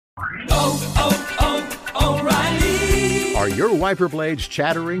O'Reilly. Are your wiper blades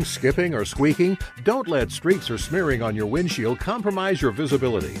chattering, skipping, or squeaking? Don't let streaks or smearing on your windshield compromise your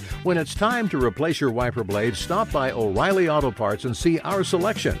visibility. When it's time to replace your wiper blades, stop by O'Reilly Auto Parts and see our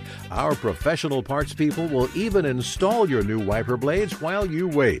selection. Our professional parts people will even install your new wiper blades while you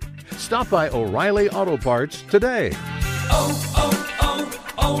wait. Stop by O'Reilly Auto Parts today.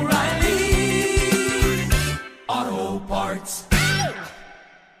 O'Reilly Auto Parts.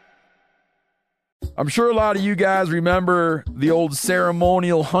 I'm sure a lot of you guys remember the old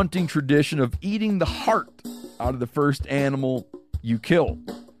ceremonial hunting tradition of eating the heart out of the first animal you kill.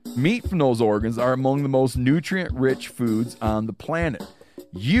 Meat from those organs are among the most nutrient-rich foods on the planet.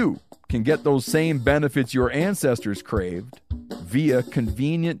 You can get those same benefits your ancestors craved via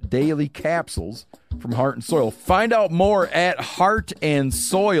convenient daily capsules from Heart and Soil. Find out more at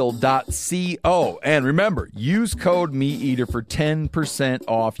heartandsoil.co. And remember, use code MeatEater for 10%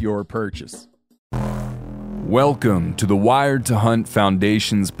 off your purchase. Welcome to the Wired to Hunt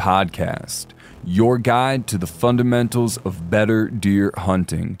Foundation's podcast, your guide to the fundamentals of better deer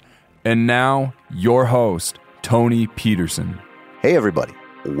hunting. And now, your host, Tony Peterson. Hey everybody,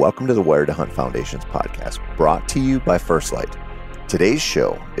 welcome to the Wired to Hunt Foundation's podcast, brought to you by First Light. Today's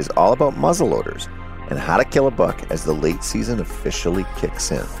show is all about muzzleloaders and how to kill a buck as the late season officially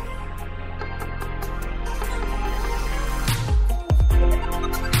kicks in.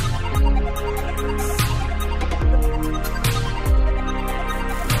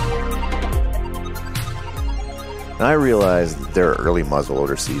 And I realize that there are early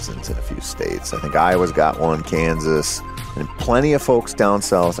muzzleloader seasons in a few states. I think Iowa's got one, Kansas, and plenty of folks down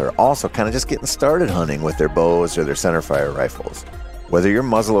south are also kind of just getting started hunting with their bows or their centerfire rifles. Whether your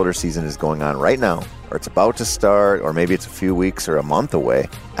muzzleloader season is going on right now, or it's about to start, or maybe it's a few weeks or a month away,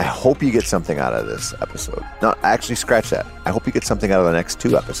 I hope you get something out of this episode. No, actually, scratch that. I hope you get something out of the next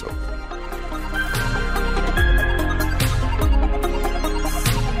 2 episodes.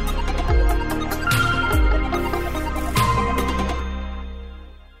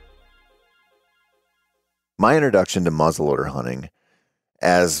 My introduction to muzzleloader hunting,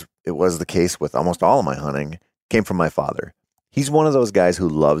 as it was the case with almost all of my hunting, came from my father. He's one of those guys who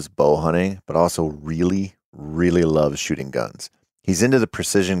loves bow hunting, but also really, really loves shooting guns. He's into the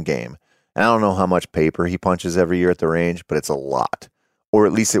precision game, and I don't know how much paper he punches every year at the range, but it's a lot. Or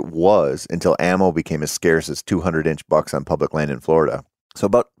at least it was until ammo became as scarce as 200-inch bucks on public land in Florida. So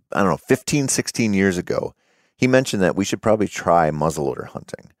about, 15, 16 years ago, he mentioned that we should probably try muzzleloader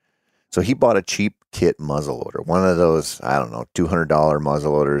hunting. So he bought a cheap kit muzzleloader, one of those, $200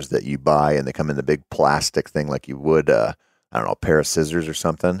 muzzleloaders that you buy and they come in the big plastic thing like you would, a pair of scissors or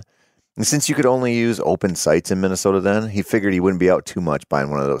something. And since you could only use open sights in Minnesota then, he figured he wouldn't be out too much buying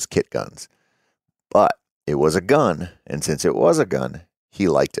one of those kit guns. But it was a gun, and since it was a gun, he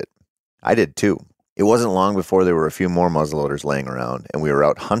liked it. I did too. It wasn't long before there were a few more muzzleloaders laying around, and we were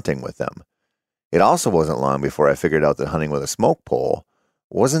out hunting with them. It also wasn't long before I figured out that hunting with a smoke pole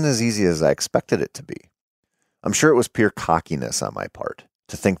wasn't as easy as I expected it to be. I'm sure it was pure cockiness on my part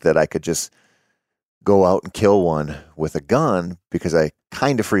to think that I could just go out and kill one with a gun because I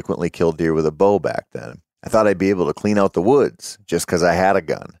kind of frequently killed deer with a bow back then. I thought I'd be able to clean out the woods just because I had a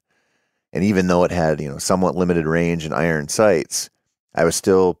gun. And even though it had, somewhat limited range and iron sights, I was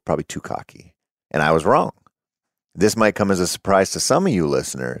still probably too cocky. And I was wrong. This might come as a surprise to some of you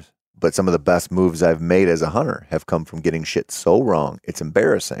listeners, but some of the best moves I've made as a hunter have come from getting shit so wrong, it's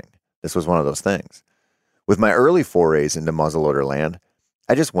embarrassing. This was one of those things. With my early forays into muzzleloader land,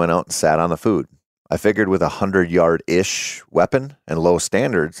 I just went out and sat on the food. I figured with a 100-yard-ish weapon and low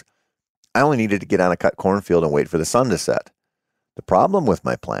standards, I only needed to get on a cut cornfield and wait for the sun to set. The problem with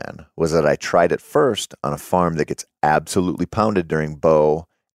my plan was that I tried it first on a farm that gets absolutely pounded during bow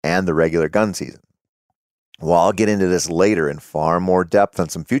and the regular gun season. Well, I'll get into this later in far more depth on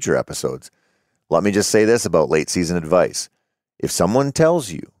some future episodes. Let me just say this about late season advice. If someone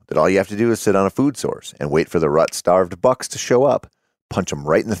tells you that all you have to do is sit on a food source and wait for the rut-starved bucks to show up, punch them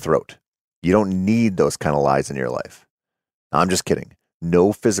right in the throat. You don't need those kind of lies in your life. Now, I'm just kidding.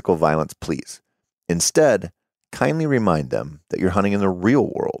 No physical violence, please. Instead, kindly remind them that you're hunting in the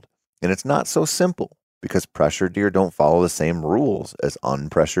real world, and it's not so simple because pressured deer don't follow the same rules as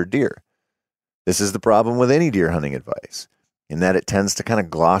unpressured deer. This is the problem with any deer hunting advice, in that it tends to kind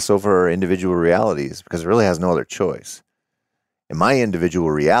of gloss over our individual realities because it really has no other choice. And my individual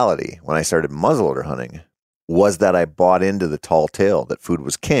reality when I started muzzleloader hunting was that I bought into the tall tale that food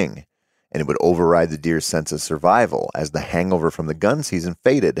was king, and it would override the deer's sense of survival as the hangover from the gun season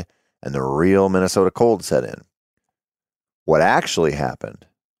faded and the real Minnesota cold set in. What actually happened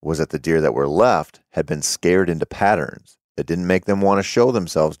was that the deer that were left had been scared into patterns that didn't make them want to show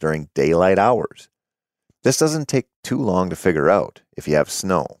themselves during daylight hours. This doesn't take too long to figure out if you have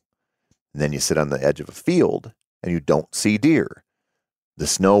snow. And then you sit on the edge of a field and you don't see deer. The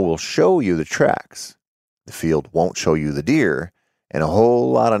snow will show you the tracks. The field won't show you the deer, and a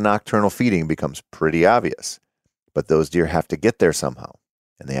whole lot of nocturnal feeding becomes pretty obvious. But those deer have to get there somehow,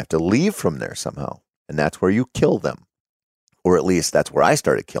 and they have to leave from there somehow, and that's where you kill them. Or at least that's where I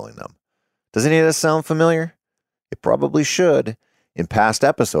started killing them. Does any of this sound familiar? It probably should. In past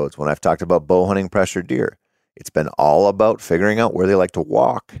episodes, when I've talked about bow hunting pressured deer, it's been all about figuring out where they like to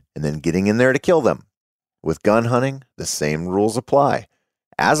walk and then getting in there to kill them. With gun hunting, the same rules apply.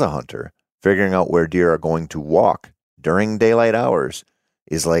 As a hunter, figuring out where deer are going to walk during daylight hours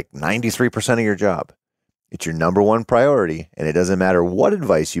is like 93% of your job. It's your number one priority, and it doesn't matter what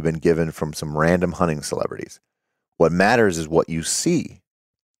advice you've been given from some random hunting celebrities. What matters is what you see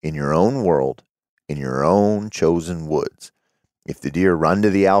in your own world, in your own chosen woods. If the deer run to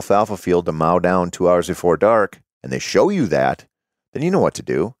the alfalfa field to mow down 2 hours before dark, and they show you that, then you know what to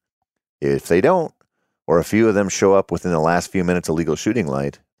do. If they don't, or a few of them show up within the last few minutes of legal shooting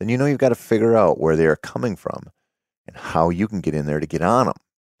light, then you know you've got to figure out where they are coming from and how you can get in there to get on them.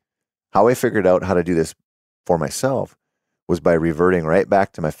 How I figured out how to do this for myself was by reverting right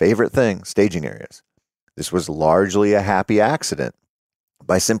back to my favorite thing, staging areas. This was largely a happy accident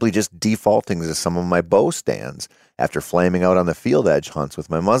by simply just defaulting to some of my bow stands after flaming out on the field edge hunts with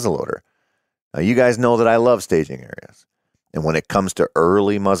my muzzleloader. Now, you guys know that I love staging areas. And when it comes to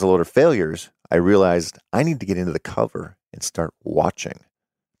early muzzleloader failures, I realized I need to get into the cover and start watching.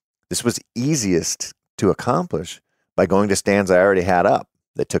 This was easiest to accomplish by going to stands I already had up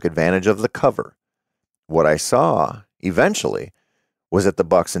that took advantage of the cover. What I saw eventually was that the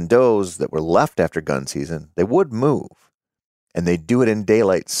bucks and does that were left after gun season, they would move. And they'd do it in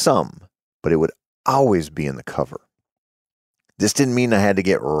daylight some, but it would always be in the cover. This didn't mean I had to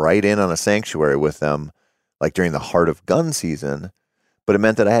get right in on a sanctuary with them like during the heart of gun season, but it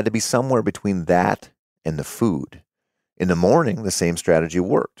meant that I had to be somewhere between that and the food. In the morning, the same strategy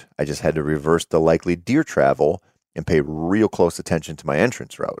worked. I just had to reverse the likely deer travel and pay real close attention to my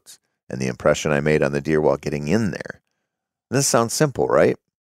entrance routes and the impression I made on the deer while getting in there. And this sounds simple, right?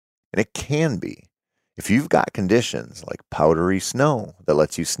 And it can be. If you've got conditions like powdery snow that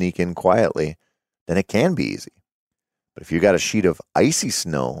lets you sneak in quietly, then it can be easy. But if you've got a sheet of icy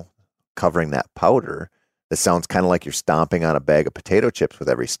snow covering that powder that sounds kind of like you're stomping on a bag of potato chips with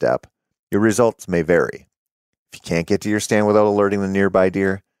every step, your results may vary. If you can't get to your stand without alerting the nearby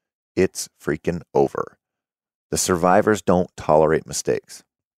deer, it's freaking over. The survivors don't tolerate mistakes,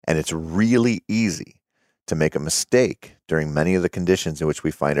 and it's really easy to make a mistake during many of the conditions in which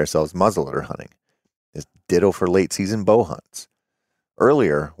we find ourselves muzzleloader hunting. It's ditto for late season bow hunts.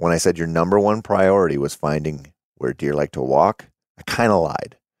 Earlier, when I said your number one priority was finding where deer like to walk, I kind of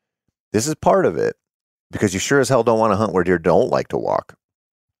lied. This is part of it, because you sure as hell don't want to hunt where deer don't like to walk.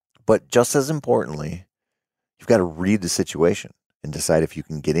 But just as importantly, you've got to read the situation and decide if you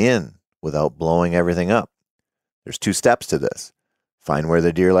can get in without blowing everything up. There's 2 steps to this. Find where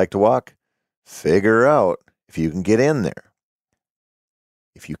the deer like to walk. Figure out if you can get in there.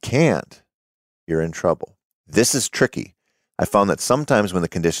 If you can't, you're in trouble. This is tricky. I found that sometimes when the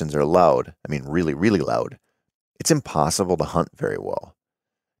conditions are loud, I mean really, really loud, it's impossible to hunt very well.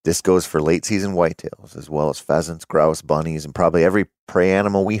 This goes for late season whitetails, as well as pheasants, grouse, bunnies, and probably every prey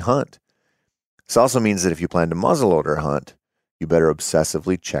animal we hunt. This also means that if you plan to muzzleloader hunt, you better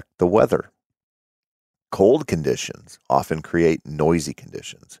obsessively check the weather. Cold conditions often create noisy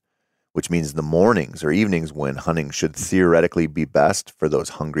conditions, which means the mornings or evenings when hunting should theoretically be best for those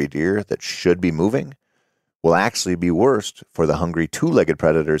hungry deer that should be moving will actually be worst for the hungry 2-legged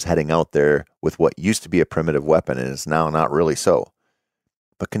predators heading out there with what used to be a primitive weapon and is now not really so.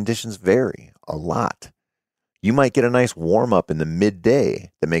 But conditions vary a lot. You might get a nice warm-up in the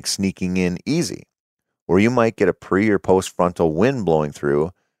midday that makes sneaking in easy, or you might get a pre- or post-frontal wind blowing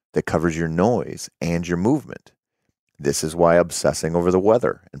through that covers your noise and your movement. This is why obsessing over the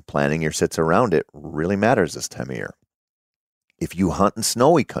weather and planning your sits around it really matters this time of year. If you hunt in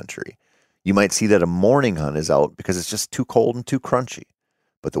snowy country, you might see that a morning hunt is out because it's just too cold and too crunchy.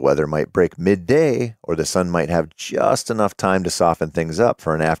 But the weather might break midday, or the sun might have just enough time to soften things up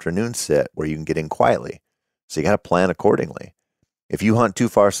for an afternoon sit where you can get in quietly. So you got to plan accordingly. If you hunt too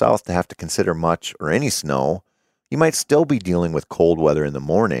far south to have to consider much or any snow, you might still be dealing with cold weather in the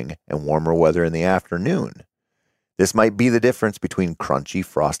morning and warmer weather in the afternoon. This might be the difference between crunchy,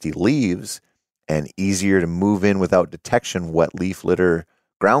 frosty leaves and easier to move in without detection wet leaf litter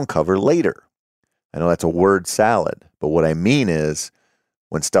ground cover later. I know that's a word salad, but what I mean is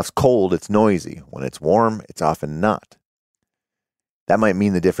when stuff's cold, it's noisy. When it's warm, it's often not. That might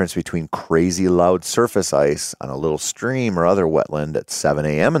mean the difference between crazy loud surface ice on a little stream or other wetland at 7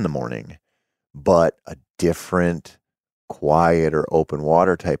 a.m. in the morning, but a different, quiet or open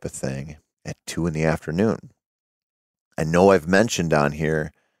water type of thing at 2 in the afternoon. I know I've mentioned on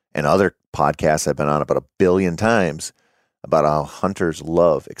here and other podcasts I've been on about 1 billion times about how hunters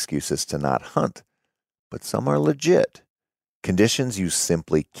love excuses to not hunt, but some are legit. Conditions you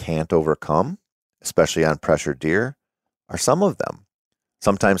simply can't overcome, especially on pressured deer, are some of them.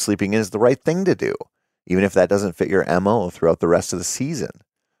 Sometimes sleeping in is the right thing to do, even if that doesn't fit your MO throughout the rest of the season.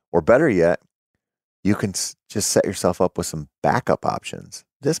 Or better yet, you can just set yourself up with some backup options.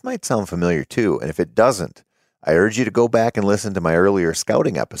 This might sound familiar too, and if it doesn't, I urge you to go back and listen to my earlier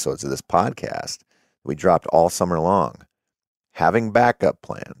scouting episodes of this podcast we dropped all summer long. Having backup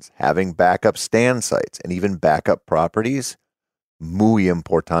plans, having backup stand sites, and even backup properties, muy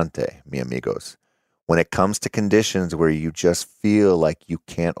importante, mi amigos. When it comes to conditions where you just feel like you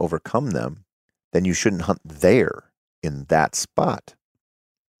can't overcome them, then you shouldn't hunt there in that spot.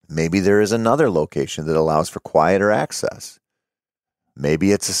 Maybe there is another location that allows for quieter access.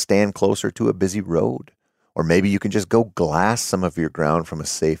 Maybe it's a stand closer to a busy road, or maybe you can just go glass some of your ground from a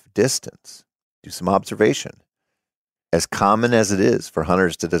safe distance. Do some observation. As common as it is for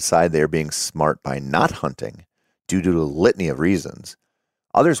hunters to decide they are being smart by not hunting due to a litany of reasons,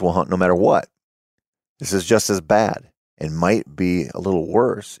 others will hunt no matter what. This is just as bad and might be a little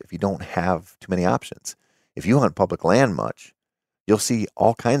worse if you don't have too many options. If you hunt public land much, you'll see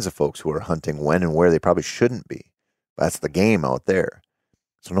all kinds of folks who are hunting when and where they probably shouldn't be. That's the game out there.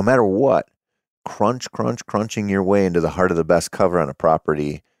 So no matter what, crunching your way into the heart of the best cover on a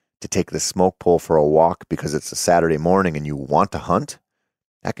property to take the smoke pole for a walk because it's a Saturday morning and you want to hunt,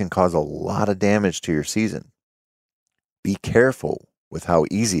 that can cause a lot of damage to your season. Be careful with how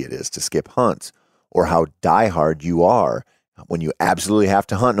easy it is to skip hunts or how diehard you are when you absolutely have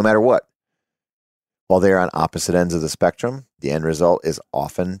to hunt no matter what. While they are on opposite ends of the spectrum, the end result is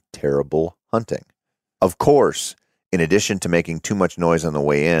often terrible hunting. Of course, in addition to making too much noise on the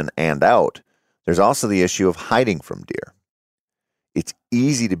way in and out, there's also the issue of hiding from deer. It's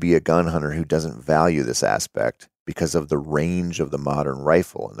easy to be a gun hunter who doesn't value this aspect because of the range of the modern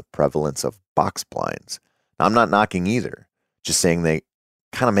rifle and the prevalence of box blinds. Now, I'm not knocking either, just saying they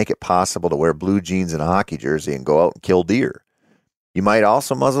kind of make it possible to wear blue jeans and a hockey jersey and go out and kill deer. You might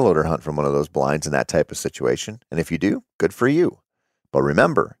also muzzleloader hunt from one of those blinds in that type of situation, and if you do, good for you. But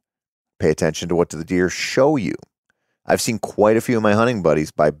remember, pay attention to what the deer show you. I've seen quite a few of my hunting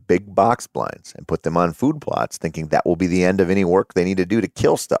buddies buy big box blinds and put them on food plots thinking that will be the end of any work they need to do to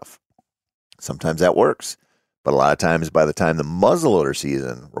kill stuff. Sometimes that works, but a lot of times by the time the muzzleloader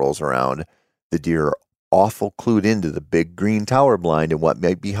season rolls around, the deer are awful clued into the big green tower blind and what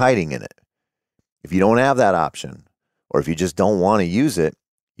might be hiding in it. If you don't have that option, or if you just don't want to use it,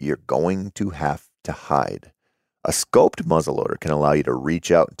 you're going to have to hide. A scoped muzzleloader can allow you to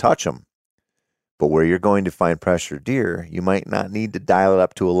reach out and touch them, but where you're going to find pressured deer, you might not need to dial it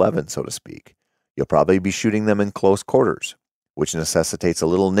up to 11, so to speak. You'll probably be shooting them in close quarters, which necessitates a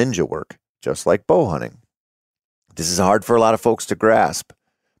little ninja work, just like bow hunting. This is hard for a lot of folks to grasp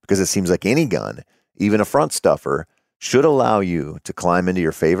because it seems like any gun, even a front stuffer, should allow you to climb into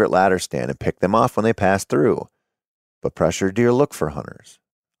your favorite ladder stand and pick them off when they pass through. But pressured deer look for hunters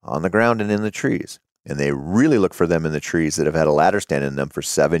on the ground and in the trees. And they really look for them in the trees that have had a ladder stand in them for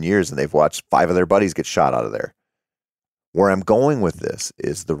 7 years and they've watched 5 of their buddies get shot out of there. Where I'm going with this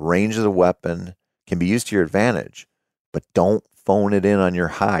is the range of the weapon can be used to your advantage, but don't phone it in on your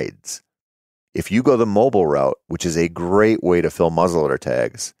hides. If you go the mobile route, which is a great way to fill muzzleloader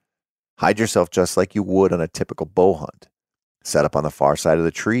tags, hide yourself just like you would on a typical bow hunt. Set up on the far side of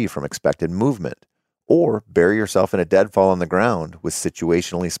the tree from expected movement, or bury yourself in a deadfall on the ground with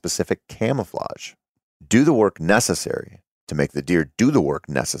situationally specific camouflage. Do the work necessary to make the deer do the work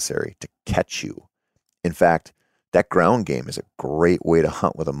necessary to catch you. In fact, that ground game is a great way to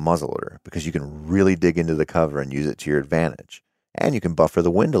hunt with a muzzleloader because you can really dig into the cover and use it to your advantage, and you can buffer the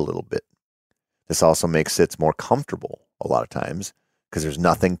wind a little bit. This also makes sits more comfortable a lot of times because there's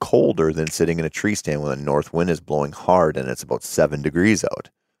nothing colder than sitting in a tree stand when a north wind is blowing hard and it's about 7 degrees out.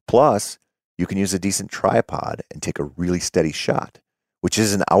 Plus, you can use a decent tripod and take a really steady shot, which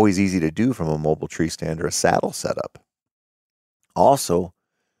isn't always easy to do from a mobile tree stand or a saddle setup. Also,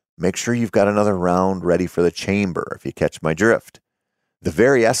 make sure you've got another round ready for the chamber, if you catch my drift. The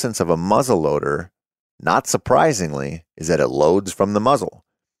very essence of a muzzleloader, not surprisingly, is that it loads from the muzzle.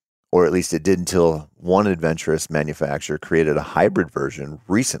 Or at least it did until one adventurous manufacturer created a hybrid version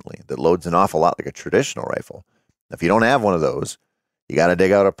recently that loads an awful lot like a traditional rifle. If you don't have one of those, you got to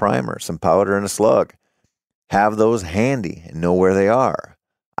dig out a primer, some powder, and a slug. Have those handy and know where they are.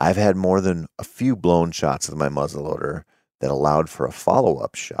 I've had more than a few blown shots with my muzzleloader that allowed for a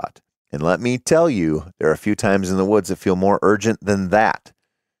follow-up shot. And let me tell you, there are a few times in the woods that feel more urgent than that.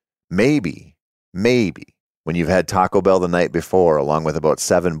 Maybe, when you've had Taco Bell the night before, along with about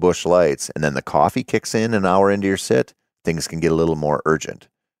 7 bush lights, and then the coffee kicks in an hour into your sit, things can get a little more urgent.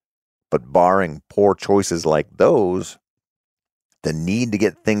 But barring poor choices like those, the need to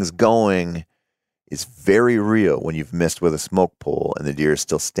get things going is very real when you've missed with a smoke pole and the deer is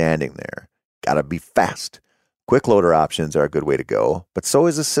still standing there. Gotta be fast. Quick loader options are a good way to go, but so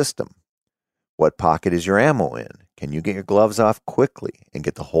is a system. What pocket is your ammo in? Can you get your gloves off quickly and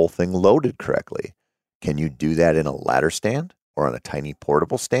get the whole thing loaded correctly? Can you do that in a ladder stand or on a tiny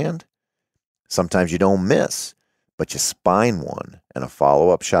portable stand? Sometimes you don't miss, but you spine one and a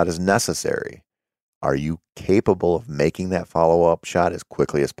follow-up shot is necessary. Are you capable of making that follow-up shot as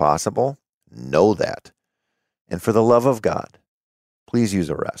quickly as possible? Know that. And for the love of God, please use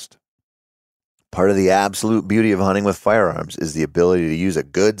a rest. Part of the absolute beauty of hunting with firearms is the ability to use a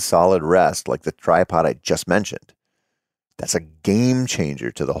good, solid rest like the tripod I just mentioned. That's a game changer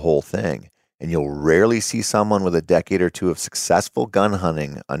to the whole thing, and you'll rarely see someone with a decade or two of successful gun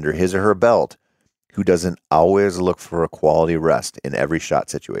hunting under his or her belt who doesn't always look for a quality rest in every shot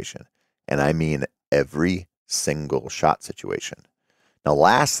situation. And I mean every single shot situation. Now,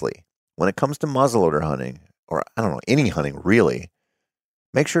 lastly, when it comes to muzzleloader hunting, or any hunting really,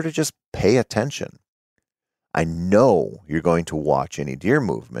 make sure to just pay attention. I know you're going to watch any deer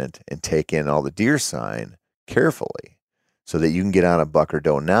movement and take in all the deer sign carefully so that you can get on a buck or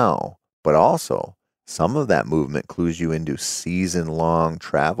doe now, but also some of that movement clues you into season-long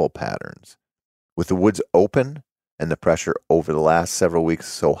travel patterns. With the woods open and the pressure over the last several weeks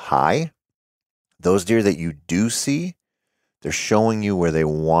so high, those deer that you do see, they're showing you where they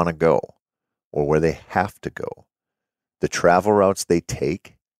want to go or where they have to go. The travel routes they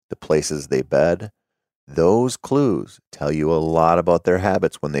take, the places they bed, those clues tell you a lot about their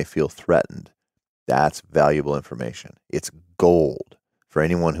habits when they feel threatened. That's valuable information. It's gold for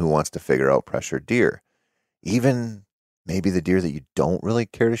anyone who wants to figure out pressured deer. Even maybe the deer that you don't really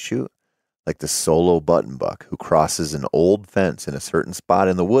care to shoot, like the solo button buck who crosses an old fence in a certain spot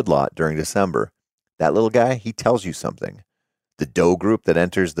in the woodlot during December. That little guy, he tells you something. The doe group that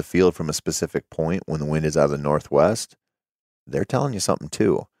enters the field from a specific point when the wind is out of the northwest, they're telling you something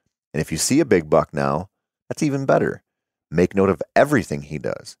too. And if you see a big buck now, that's even better. Make note of everything he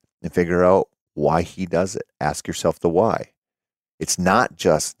does and figure out why he does it. Ask yourself the why. It's not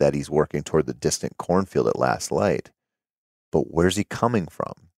just that he's working toward the distant cornfield at last light, but where's he coming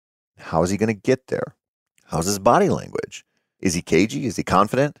from? How is he going to get there? How's his body language? Is he cagey? Is he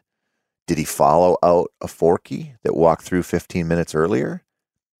confident? Did he follow out a forky that walked through 15 minutes earlier?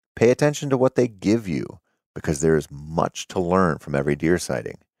 Pay attention to what they give you, because there is much to learn from every deer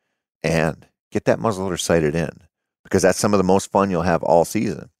sighting. And get that muzzleloader sighted in, because that's some of the most fun you'll have all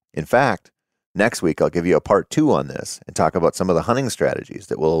season. In fact, next week I'll give you a part 2 on this and talk about some of the hunting strategies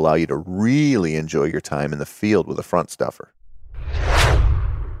that will allow you to really enjoy your time in the field with a front stuffer.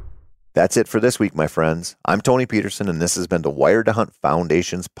 That's it for this week, my friends. I'm Tony Peterson, and this has been the Wired to Hunt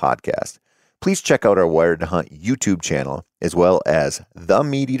Foundations podcast. Please check out our Wired to Hunt YouTube channel, as well as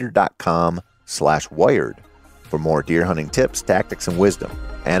themeateater.com/wired for more deer hunting tips, tactics, and wisdom.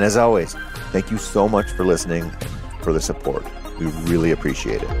 And as always, thank you so much for listening and for the support. We really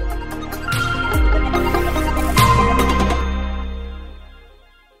appreciate it.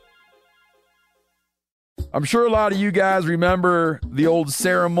 I'm sure a lot of you guys remember the old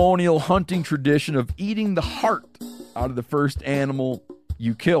ceremonial hunting tradition of eating the heart out of the first animal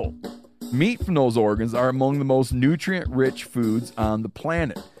you kill. Meat from those organs are among the most nutrient-rich foods on the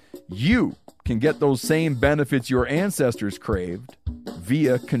planet. You can get those same benefits your ancestors craved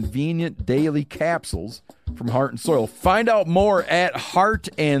via convenient daily capsules from Heart and Soil. Find out more at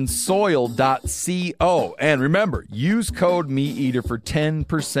heartandsoil.co. And remember, use code MeatEater for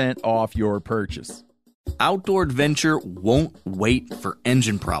 10% off your purchase. Outdoor adventure won't wait for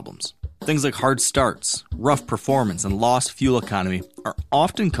engine problems. Things like hard starts, rough performance, and lost fuel economy are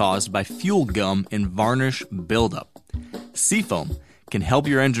often caused by fuel gum and varnish buildup. Seafoam can help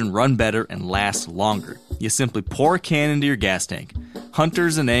your engine run better and last longer. You simply pour a can into your gas tank.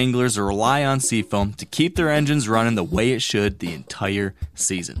 Hunters and anglers rely on Seafoam to keep their engines running the way it should the entire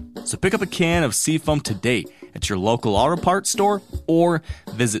season. So pick up a can of Seafoam today at your local auto parts store or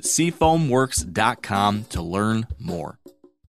visit seafoamworks.com to learn more.